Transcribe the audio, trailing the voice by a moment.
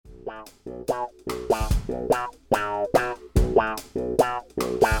Hey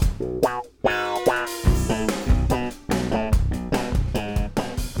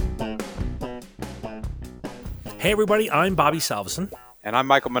everybody, I'm Bobby Salveson. And I'm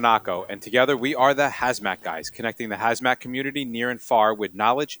Michael Monaco, and together we are the Hazmat Guys, connecting the hazmat community near and far with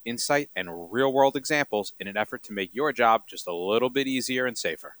knowledge, insight, and real-world examples in an effort to make your job just a little bit easier and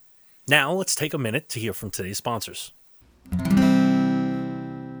safer. Now let's take a minute to hear from today's sponsors.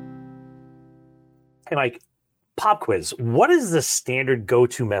 Hey Mike, pop quiz. What is the standard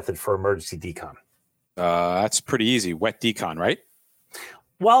go-to method for emergency decon? That's pretty easy. Wet decon, right?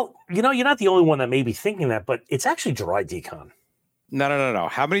 Well, you're not the only one that may be thinking that, but it's actually dry decon. No.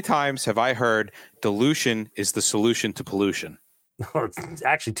 How many times have I heard dilution is the solution to pollution? It's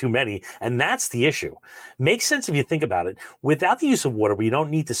actually too many, and that's the issue. Makes sense if you think about it. Without the use of water, we don't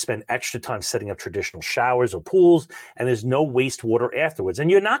need to spend extra time setting up traditional showers or pools, and there's no wastewater afterwards.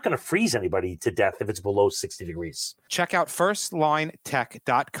 And you're not going to freeze anybody to death if it's below 60 degrees. Check out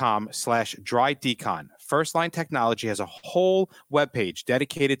firstlinetech.com/dry decon. Firstline Technology has a whole webpage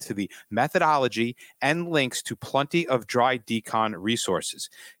dedicated to the methodology and links to plenty of dry decon resources.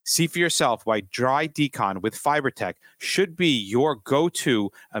 See for yourself why dry decon with FiberTech should be your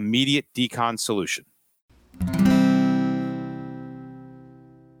go-to immediate decon solution.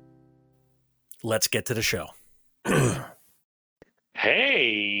 Let's get to the show.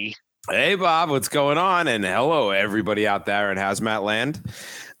 Hey, Bob, what's going on? And hello, everybody out there in Hazmat Land.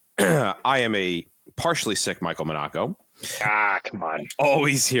 I am a partially sick Michael Monaco. Come on.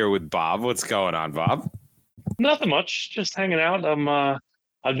 Always here with Bob. What's going on, Bob? Nothing much. Just hanging out.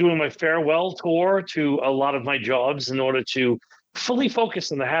 I'm doing my farewell tour to a lot of my jobs in order to fully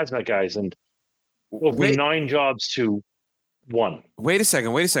focus on the Hazmat Guys and go from 9 jobs to 1. Wait a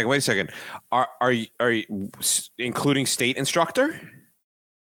second. Are you including state instructor?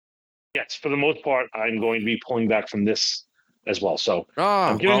 Yes, for the most part, I'm going to be pulling back from this as well. So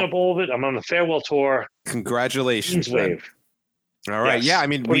I'm giving up all of it. I'm on the farewell tour. Congratulations. Wave. All right. Yes, yeah, I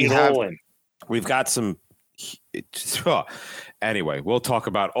mean, we've got some. Anyway, we'll talk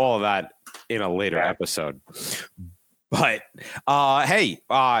about all of that in a later episode. But hey,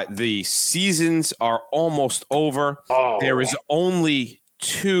 the seasons are almost over. There is only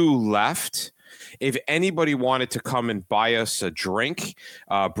 2 left. If anybody wanted to come and buy us a drink,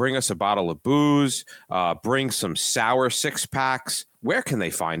 bring us a bottle of booze, bring some sour 6-packs, where can they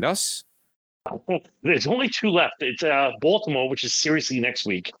find us? There's only 2 left. It's Baltimore, which is seriously next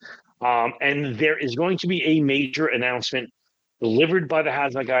week. And there is going to be a major announcement delivered by the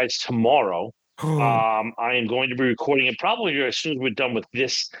Hazmat Guys tomorrow. I am going to be recording it probably as soon as we're done with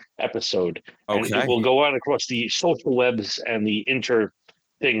this episode. And it will go out across the social webs and the inter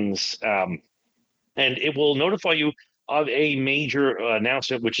things. And it will notify you of a major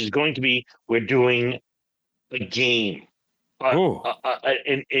announcement, which is going to be we're doing a game, a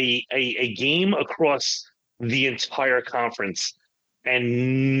game across the entire conference,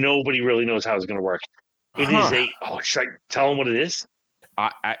 and nobody really knows how it's going to work. It is should I tell them what it is?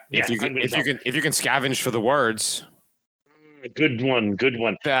 If you can scavenge for the words. Good one.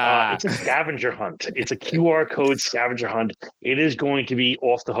 It's a scavenger hunt. It's a QR code scavenger hunt. It is going to be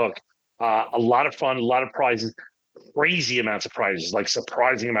off the hook. A lot of fun, a lot of prizes, crazy amounts of prizes, like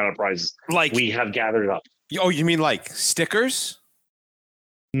surprising amount of prizes. Like we have gathered up. Oh, you mean like stickers?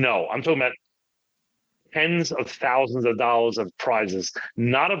 No, I'm talking about tens of thousands of dollars of prizes,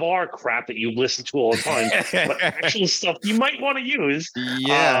 not of our crap that you listen to all the time, but actual stuff you might want to use.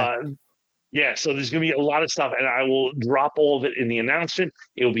 Yeah. So there's going to be a lot of stuff, and I will drop all of it in the announcement.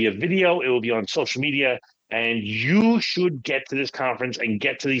 It will be a video. It will be on social media. And you should get to this conference and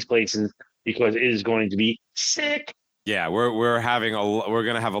get to these places because it is going to be sick. Yeah, we're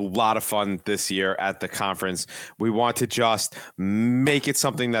going to have a lot of fun this year at the conference. We want to just make it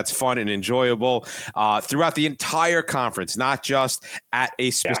something that's fun and enjoyable throughout the entire conference, not just at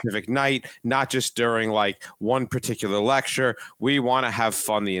a specific night, not just during like one particular lecture. We want to have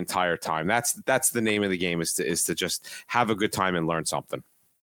fun the entire time. That's the name of the game is to just have a good time and learn something.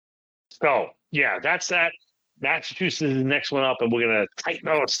 So, yeah, that's that. Massachusetts is the next one up, and we're going to tighten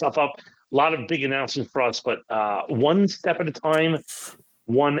all that stuff up. A lot of big announcements for us, but one step at a time,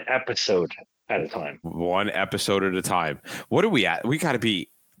 one episode at a time. One episode at a time. What are we at? We got to be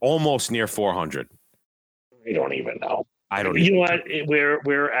almost near 400. I don't even know. I don't. You know what?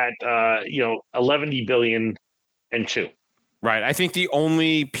 We're at 11 billion and 2. Right. I think the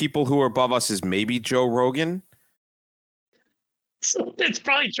only people who are above us is maybe Joe Rogan. So it's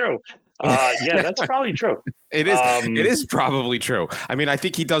probably true. Yeah, that's probably true. It is. It is probably true. I mean, I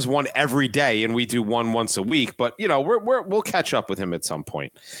think he does one every day, and we do one once a week. But we'll catch up with him at some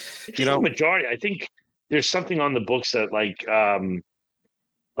point. Majority. I think there's something on the books that like 90%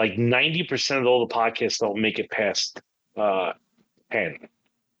 of all the podcasts don't make it past 10.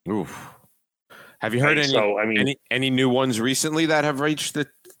 Oof. Have you heard any new ones recently that have reached the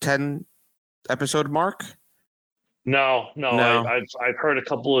 10 episode mark? No. I've heard a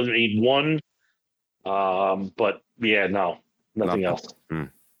couple of one, but yeah, nothing else.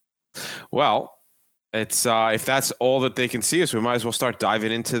 Well, it's if that's all that they can see us, we might as well start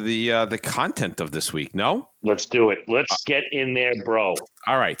diving into the content of this week. No, let's do it. Let's get in there, bro.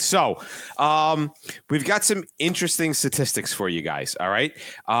 All right, so we've got some interesting statistics for you guys. All right,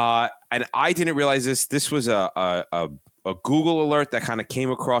 and I didn't realize this. This was a Google alert that kind of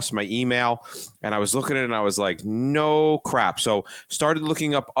came across my email, and I was looking at it and I was like, no crap. So started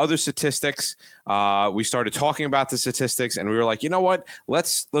looking up other statistics. We started talking about the statistics, and we were like, you know what?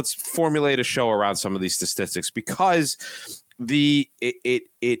 Let's formulate a show around some of these statistics, because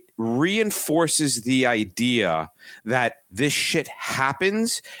it reinforces the idea that this shit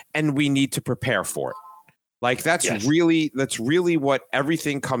happens and we need to prepare for it. Like that's really what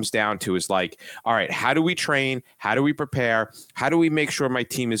everything comes down to, is like, all right, how do we train? How do we prepare? How do we make sure my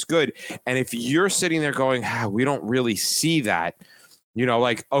team is good? And if you're sitting there going, we don't really see that,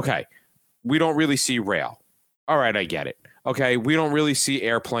 like, okay, we don't really see rail. All right, I get it. Okay, we don't really see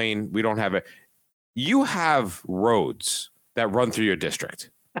airplane. We don't have it. You have roads that run through your district.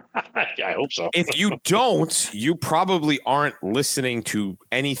 Yeah, I hope so. If you don't, you probably aren't listening to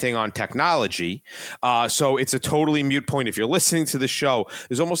anything on technology. So it's a totally moot point. If you're listening to the show,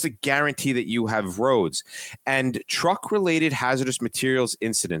 there's almost a guarantee that you have roads. And truck-related hazardous materials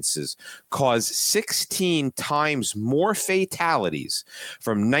incidences cause 16 times more fatalities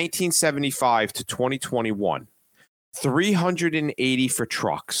from 1975 to 2021. 380 for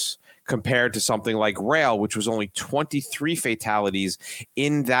trucks, compared to something like rail, which was only 23 fatalities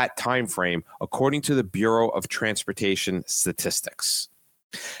in that time frame, according to the Bureau of Transportation Statistics.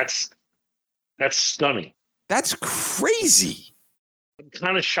 That's stunning. That's crazy. I'm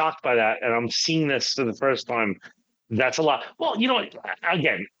kind of shocked by that, and I'm seeing this for the first time. That's a lot. Well,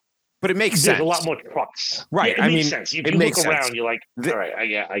 again, but it makes sense. There's a lot more trucks, right? Yeah, it makes sense. If you look around, you're like, all right,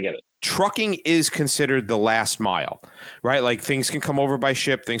 I get it. Trucking is considered the last mile, right? Like things can come over by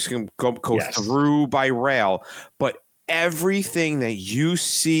ship, things can go through by rail, but everything that you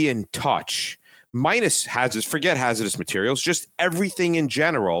see and touch, minus forget hazardous materials, just everything in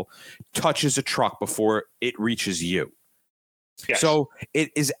general touches a truck before it reaches you. Yes. So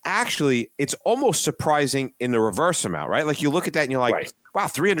it's almost surprising in the reverse amount, right? Like you look at that and you're like, wow,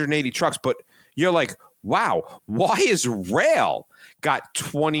 380 trucks, but you're like, wow, why is rail got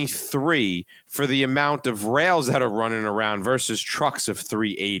 23 for the amount of rails that are running around versus trucks of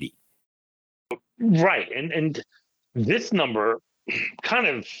 380? Right. And this number kind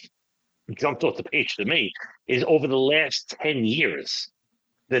of jumped off the page to me, is over the last 10 years,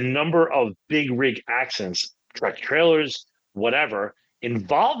 the number of big rig accidents, truck trailers, whatever,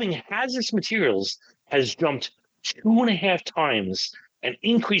 involving hazardous materials has jumped 2.5 times, an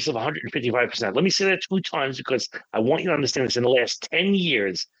increase of 155%. Let me say that 2 times because I want you to understand this. In the last 10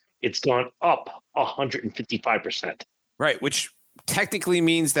 years, it's gone up 155%. Right, which technically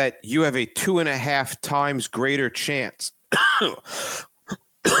means that you have a 2.5 times greater chance.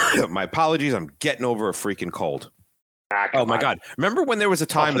 My apologies, I'm getting over a freaking cold. Oh my God. Remember when there was a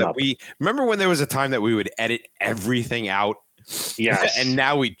time that we would edit everything out? Yes. And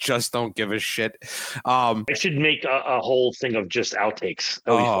now we just don't give a shit. I should make a whole thing of just outtakes.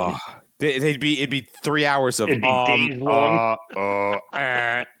 It'd be 3 hours of days long.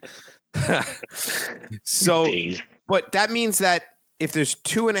 So days. But that means that if there's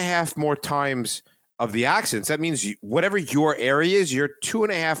 2.5 more times of the accidents, that means whatever your area is, you're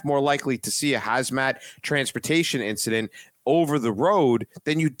 2.5 more likely to see a hazmat transportation incident over the road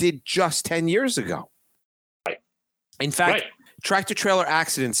than you did just 10 years ago. Right. In fact, tractor-trailer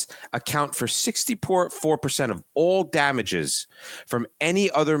accidents account for 64% of all damages from any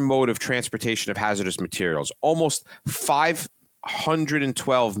other mode of transportation of hazardous materials, almost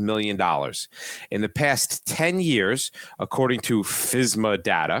 $512 million. In the past 10 years, according to FSMA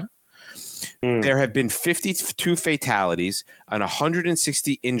data, there have been 52 fatalities and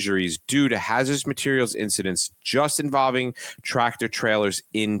 160 injuries due to hazardous materials incidents just involving tractor trailers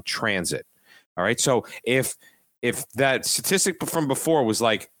in transit. All right. So if that statistic from before was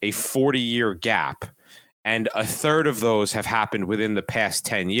like a 40-year gap and a third of those have happened within the past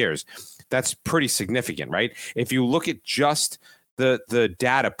 10 years, that's pretty significant, right? If you look at just the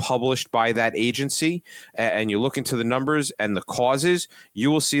data published by that agency and you look into the numbers and the causes,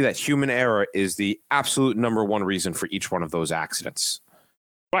 you will see that human error is the absolute number one reason for each one of those accidents.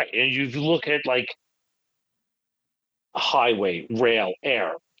 Right. And you look at like highway, rail,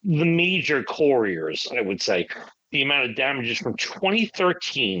 air, the major couriers, I would say, the amount of damages from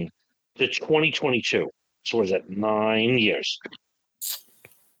 2013 to 2022. So what is that? 9 years.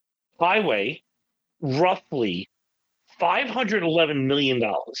 Highway, roughly $511 million.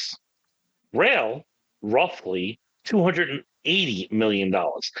 Rail, roughly $280 million.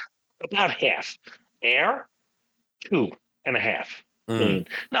 About half. Air, 2.5 million.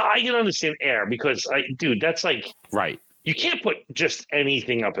 Now I can understand air because that's like right. You can't put just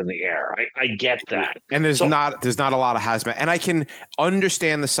anything up in the air. I get that. And there's not a lot of hazmat. And I can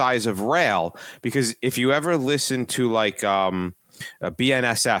understand the size of rail because if you ever listen to like a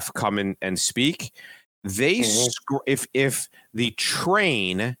BNSF come in and speak, they if the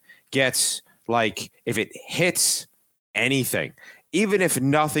train gets like if it hits anything, even if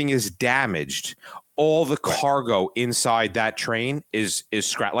nothing is damaged, all the cargo inside that train is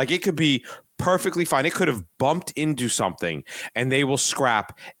scrap. Like it could be perfectly fine. It could have bumped into something and they will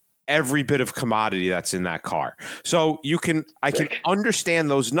scrap every bit of commodity that's in that car. So I can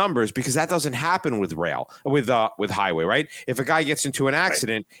understand those numbers because that doesn't happen with rail, with highway, right? If a guy gets into an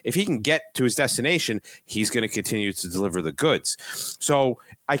accident, if he can get to his destination, he's going to continue to deliver the goods. So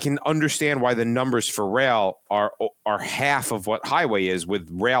I can understand why the numbers for rail are half of what highway is, with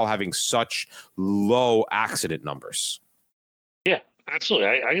rail having such low accident numbers. Yeah,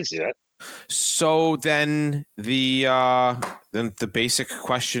 absolutely. I can see that. So then the basic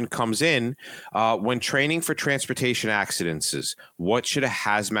question comes in, when training for transportation accidents, what should a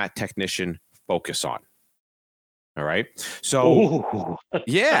hazmat technician focus on? All right. So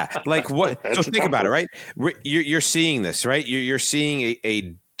yeah, like what? So think about it, right? You're seeing this, right? You're seeing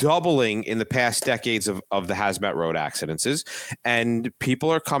a doubling in the past decades of the hazmat road accidents, and people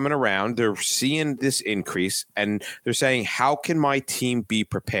are coming around. They're seeing this increase and they're saying, how can my team be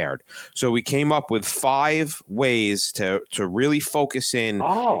prepared? So we came up with 5 ways to really focus in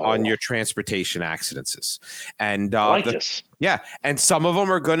on your transportation accidents. And this. Yeah. And some of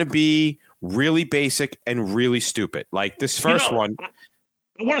them are going to be really basic and really stupid. Like this first one.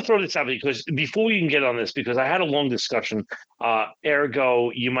 I want to throw this out because before you can get on this, because I had a long discussion, ergo,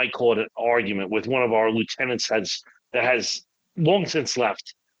 you might call it an argument with one of our lieutenants that has long since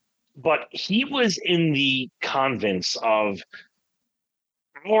left. But he was in the convents of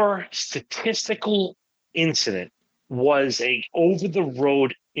our statistical incident was a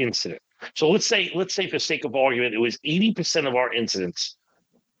over-the-road incident. So let's say for sake of argument, it was 80% of our incidents,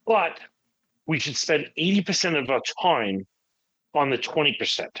 but we should spend 80% of our time on the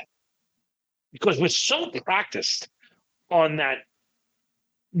 20%, because we're so practiced on that,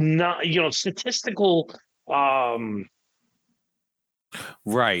 statistical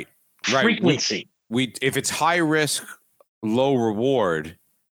right frequency. We if it's high risk, low reward,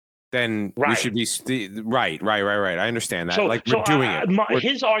 then we should be right. I understand that. We're doing it.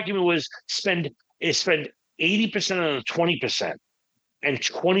 His argument was spend 80% on the 20% and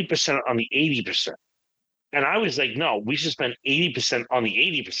 20% on the 80%. And I was like, no, we should spend 80% on the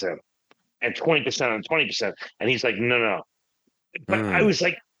 80% and 20% on 20%. And he's like, no. But I was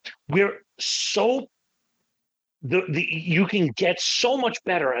like, we're so you can get so much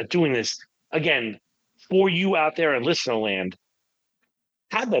better at doing this. Again, for you out there in listener land,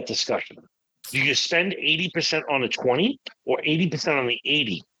 have that discussion. Do you spend 80% on the 20 or 80% on the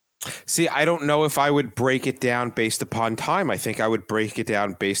 80? See, I don't know if I would break it down based upon time. I think I would break it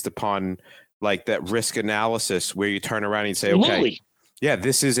down based upon like that risk analysis where you turn around and say, okay, yeah,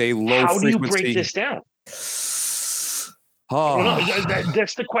 this is a low How frequency. do you break this down?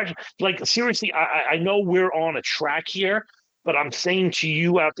 That's the question. Like, seriously, I know we're on a track here, but I'm saying to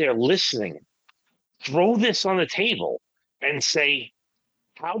you out there listening, throw this on the table and say,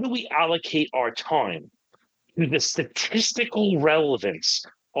 how do we allocate our time to the statistical relevance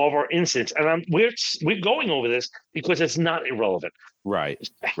of our incidents? And we're going over this because it's not irrelevant. Right.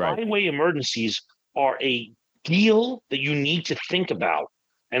 Highway emergencies are a deal that you need to think about.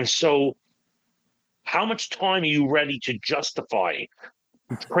 And so how much time are you ready to justify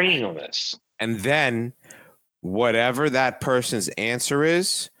training on this? And then whatever that person's answer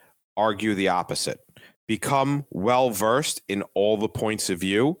is, argue the opposite. Become well-versed in all the points of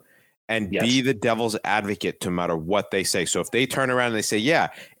view and be the devil's advocate no matter what they say. So if they turn around and they say, yeah,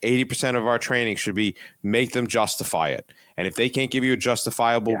 80% of our training should be, make them justify it. And if they can't give you a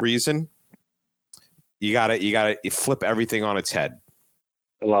justifiable reason, you gotta flip everything on its head.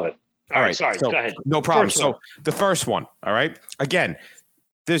 I love it. All right. Sorry. So, Go ahead. no problem. First So one. the first one. All right. Again,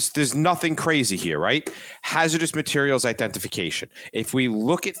 there's nothing crazy here, right? Hazardous materials identification. If we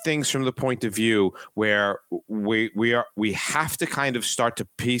look at things from the point of view where we have to kind of start to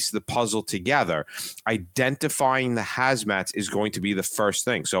piece the puzzle together, identifying the hazmats is going to be the first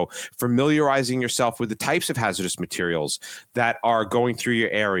thing. So familiarizing yourself with the types of hazardous materials that are going through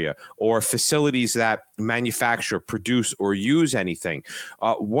your area, or facilities that manufacture, produce, or use anything.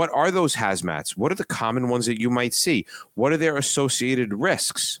 What are those hazmats? What are the common ones that you might see? What are their associated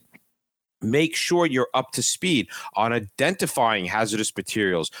risks? Make sure you're up to speed on identifying hazardous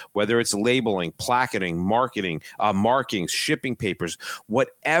materials, whether it's labeling, placketing, marketing, markings, shipping papers,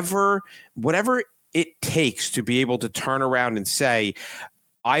 whatever it takes to be able to turn around and say,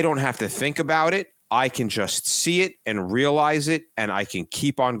 I don't have to think about it. I can just see it and realize it, and I can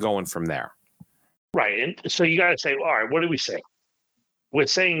keep on going from there. Right. And so you got to say, all right, what do we say? We're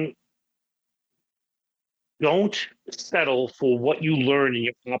saying don't settle for what you learn in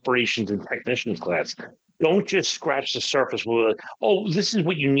your operations and technicians class. Don't just scratch the surface with, oh, this is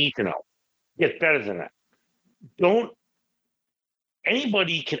what you need to know. Get better than that. Don't.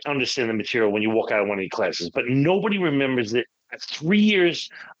 Anybody can understand the material when you walk out of one of your classes, but nobody remembers it at 3 years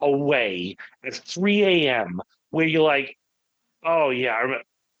away at 3 a.m. where you're like, oh, yeah, I remember.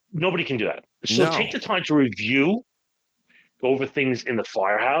 Nobody can do that. So take the time to review, go over things in the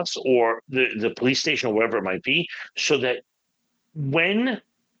firehouse or the police station or wherever it might be, so that when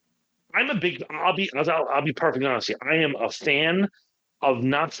I'll be perfectly honest here. I am a fan of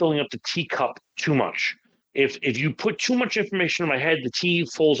not filling up the teacup too much. If you put too much information in my head, the tea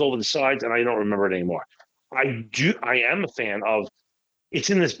falls over the sides and I don't remember it anymore. I am a fan of, it's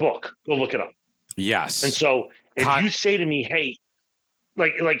in this book. Go look it up. Yes. And so if you say to me, hey,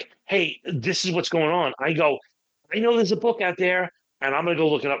 hey, this is what's going on, I go, I know there's a book out there and I'm going to go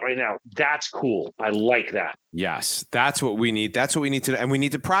look it up right now. That's cool. I like that. Yes, that's what we need. That's what we need to, and we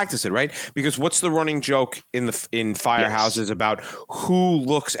need to practice it, right? Because what's the running joke in firehouses about who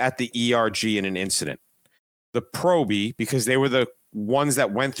looks at the ERG in an incident? The probie, because they were the ones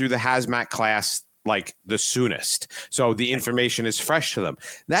that went through the hazmat class like the soonest. So the information is fresh to them.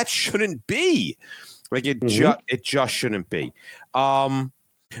 That shouldn't be. Like it just shouldn't be.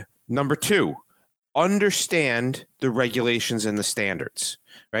 Number two, understand the regulations and the standards,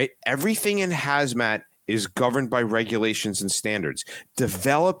 right? Everything in hazmat is governed by regulations and standards.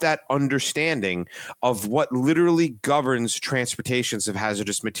 Develop that understanding of what literally governs transportations of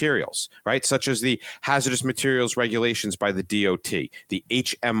hazardous materials, right? Such as the hazardous materials regulations by the DOT, the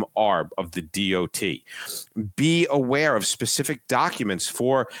HMR of the DOT. Be aware of specific documents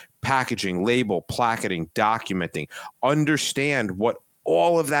for packaging, label, placketing, documenting. Understand what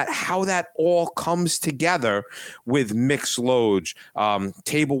all of that, how that all comes together with mixed loads,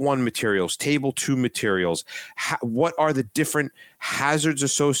 table 1 materials, table 2 materials. What are the different hazards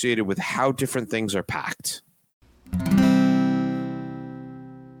associated with how different things are packed?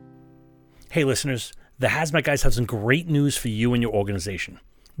 Hey, listeners, the Hazmat Guys have some great news for you and your organization.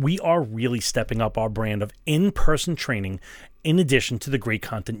 We are really stepping up our brand of in-person training in addition to the great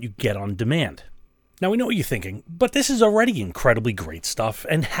content you get on demand. Now, we know what you're thinking, but this is already incredibly great stuff,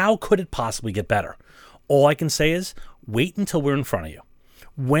 and how could it possibly get better? All I can say is, wait until we're in front of you.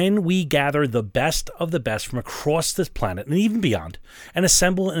 When we gather the best of the best from across this planet, and even beyond, and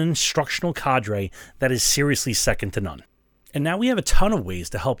assemble an instructional cadre that is seriously second to none. And now we have a ton of ways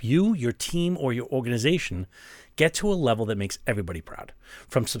to help you, your team, or your organization get to a level that makes everybody proud.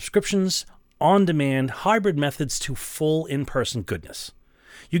 From subscriptions, on-demand, hybrid methods, to full in-person goodness.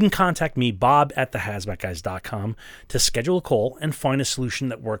 You can contact me, Bob, at thehazmatguys.com to schedule a call and find a solution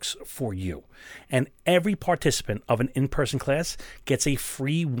that works for you. And every participant of an in-person class gets a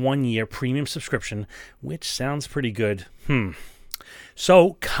free 1-year premium subscription, which sounds pretty good.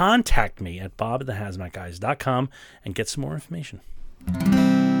 So contact me at Bob at thehazmatguys.com and get some more information.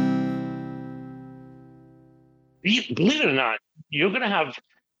 Believe it or not, you're going to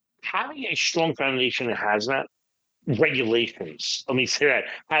having a strong foundation in hazmat regulations. Let me say that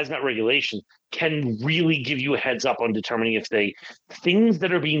hazmat regulation can really give you a heads up on determining if things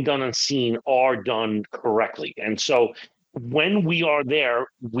that are being done on scene are done correctly. And so when we are there,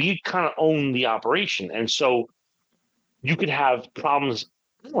 we kind of own the operation. And so you could have problems.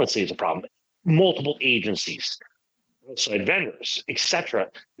 I don't want to say it's a problem. Multiple agencies, outside vendors, etc.,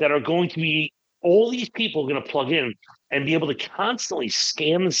 that are going to be, all these people are going to plug in and be able to constantly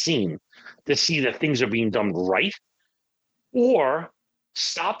scan the scene to see that things are being done right, or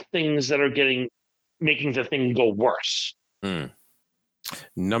stop things that are making the thing go worse.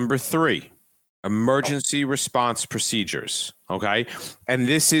 Number 3, Emergency response procedures. Okay. And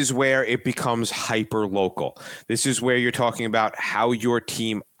this is where it becomes hyper local. This is where you're talking about how your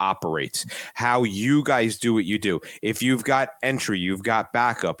team operates, how you guys do what you do. If you've got entry, you've got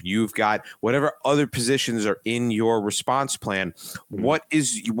backup, you've got whatever other positions are in your response plan, what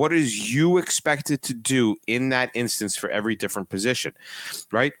is you expected to do in that instance for every different position,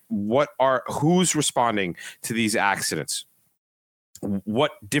 right? Who's responding to these accidents?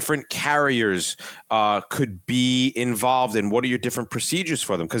 What different carriers could be involved in? What are your different procedures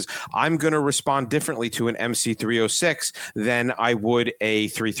for them? Because I'm going to respond differently to an MC306 than I would a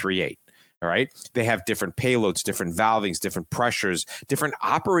 338. All right. They have different payloads, different valvings, different pressures, different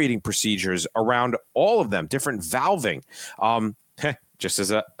operating procedures around all of them, different valving. Just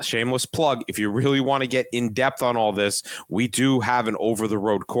as a shameless plug, if you really want to get in depth on all this, we do have an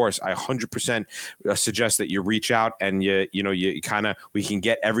over-the-road course. I 100% suggest that you reach out and we can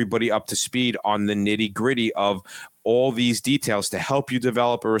get everybody up to speed on the nitty-gritty of all these details to help you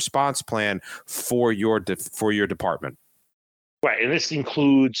develop a response plan for your department. Right, and this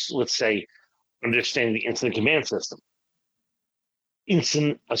includes, let's say, understanding the incident command system,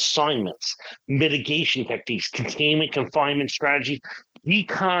 incident assignments, mitigation techniques, containment, confinement strategy,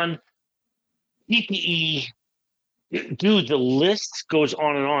 decon, PPE. Dude, the list goes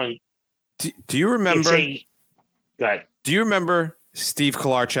on and on. Do you remember? Go ahead. Do you remember Steve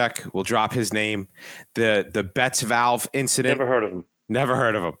Kolarchuk? We'll drop his name. The Betts valve incident. Never heard of him. Never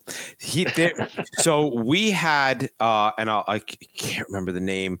heard of him. So we had, and I can't remember the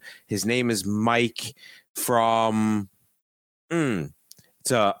name. His name is Mike from.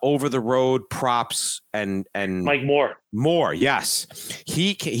 It's over the road props and Mike Moore. Moore, yes.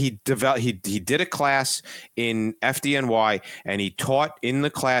 He did a class in FDNY and he taught in the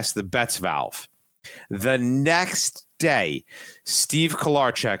class the Betts valve. The next day, Steve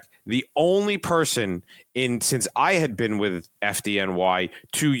Kolarchuk, the only person since I had been with FDNY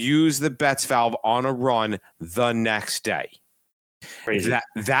to use the Betts valve on a run the next day. Crazy.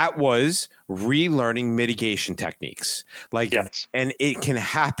 That was relearning mitigation techniques. Yes. And it can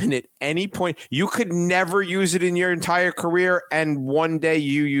happen at any point. You could never use it in your entire career, and one day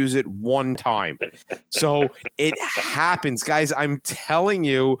you use it one time. So it happens, guys. I'm telling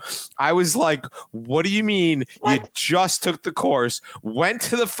you, I was like, what do you mean? What? You just took the course, went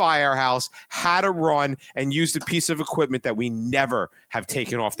to the firehouse, had a run, and used a piece of equipment that we never have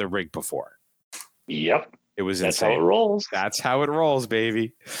taken off the rig before. Yep. It was That's insane. how it rolls. That's how it rolls,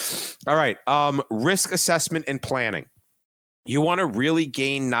 baby. All right. Risk assessment and planning. You want to really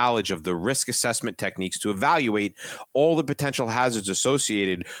gain knowledge of the risk assessment techniques to evaluate all the potential hazards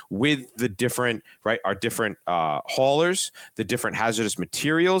associated with the different, our different haulers, the different hazardous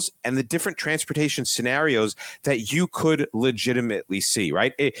materials, and the different transportation scenarios that you could legitimately see,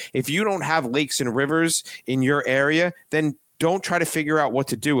 right? If you don't have lakes and rivers in your area, then don't try to figure out what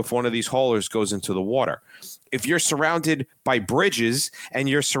to do if one of these haulers goes into the water. If you're surrounded by bridges and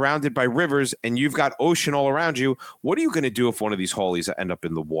you're surrounded by rivers and you've got ocean all around you, what are you going to do if one of these haulies end up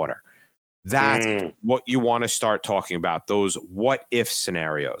in the water? That's what you want to start talking about, those what-if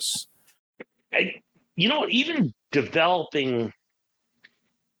scenarios. Even developing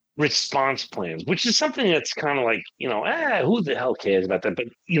response plans, which is something that's kind of like, who the hell cares about that? But,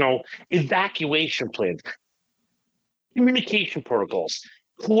 evacuation plans, communication protocols,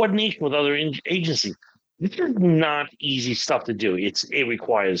 coordination with other agencies. This is not easy stuff to do. It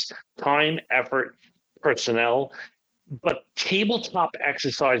requires time, effort, personnel, but tabletop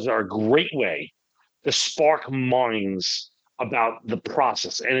exercises are a great way to spark minds about the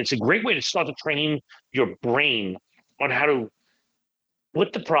process. And it's a great way to start to train your brain on how to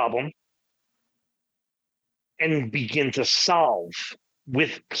put the problem and begin to solve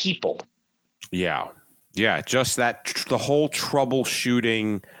with people. Yeah. Yeah, just the whole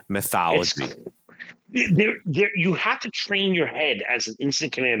troubleshooting methodology. You have to train your head as an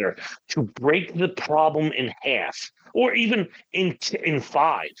incident commander to break the problem in half, or even in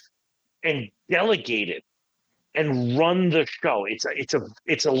five, and delegate it and run the show.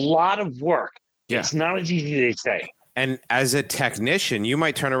 It's a lot of work. Yeah. It's not as easy as they say. And as a technician, you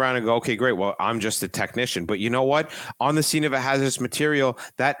might turn around and go, okay, great. Well, I'm just a technician. But you know what? On the scene of a hazardous material,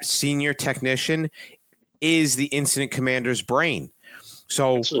 that senior technician is the incident commander's brain.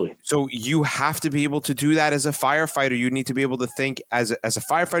 So you have to be able to do that as a firefighter. You need to be able to think as a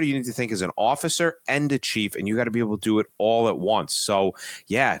firefighter, you need to think as an officer and a chief, and you got to be able to do it all at once. So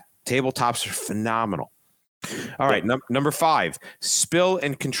yeah, tabletops are phenomenal. All right, number 5, spill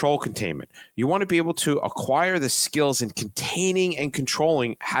and control containment. You want to be able to acquire the skills in containing and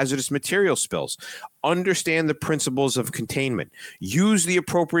controlling hazardous material spills. Understand the principles of containment. Use the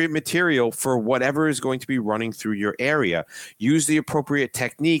appropriate material for whatever is going to be running through your area. Use the appropriate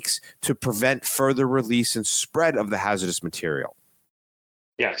techniques to prevent further release and spread of the hazardous material.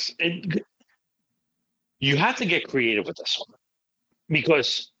 Yes. You have to get creative with this one,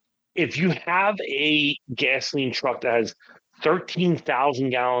 because if you have a gasoline truck that has 13,000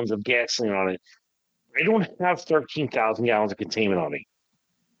 gallons of gasoline on it, I don't have 13,000 gallons of containment on me.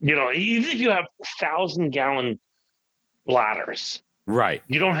 Even if you have 1,000-gallon bladders, Right.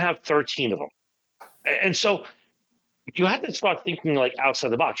 you don't have 13 of them. And so you have to start thinking like outside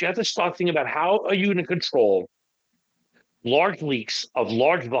the box. You have to start thinking about how are you going to control large leaks of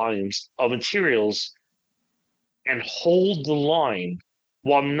large volumes of materials and hold the line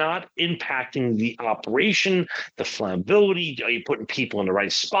while not impacting the operation, the flammability. Are you putting people in the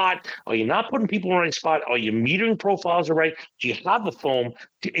right spot? Are you not putting people in the right spot? Are your metering profiles are right? Do you have the foam?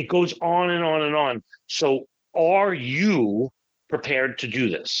 It goes on and on and on. So are you prepared to do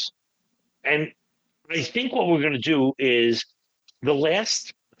this? And I think what we're going to do is the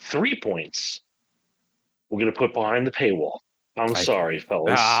last 3 points we're going to put behind the paywall. I'm sorry,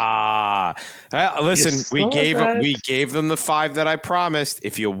 fellas. Listen, we gave them the 5 that I promised.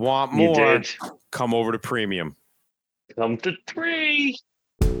 If you want more, come over to premium. Come to 3.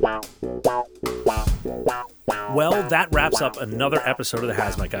 Well, that wraps up another episode of the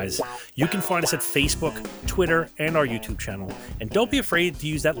Hazmat Guys. You can find us at Facebook, Twitter, and our YouTube channel. And don't be afraid to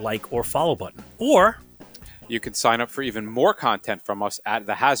use that like or follow button. Or you can sign up for even more content from us at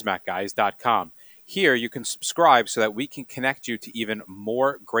thehazmatguys.com. Here, you can subscribe so that we can connect you to even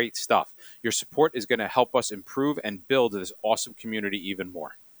more great stuff. Your support is going to help us improve and build this awesome community even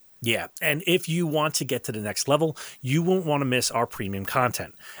more. Yeah, and if you want to get to the next level, you won't want to miss our premium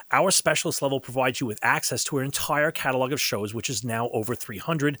content. Our specialist level provides you with access to our entire catalog of shows, which is now over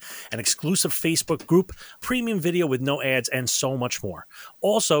 300, an exclusive Facebook group, premium video with no ads, and so much more.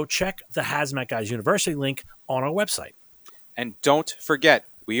 Also, check the Hazmat Guys University link on our website. And don't forget,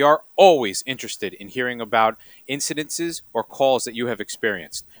 we are always interested in hearing about incidences or calls that you have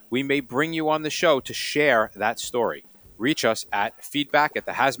experienced. We may bring you on the show to share that story. Reach us at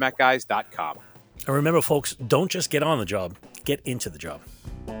feedback@thehazmatguys.com. And remember, folks, don't just get on the job, get into the job.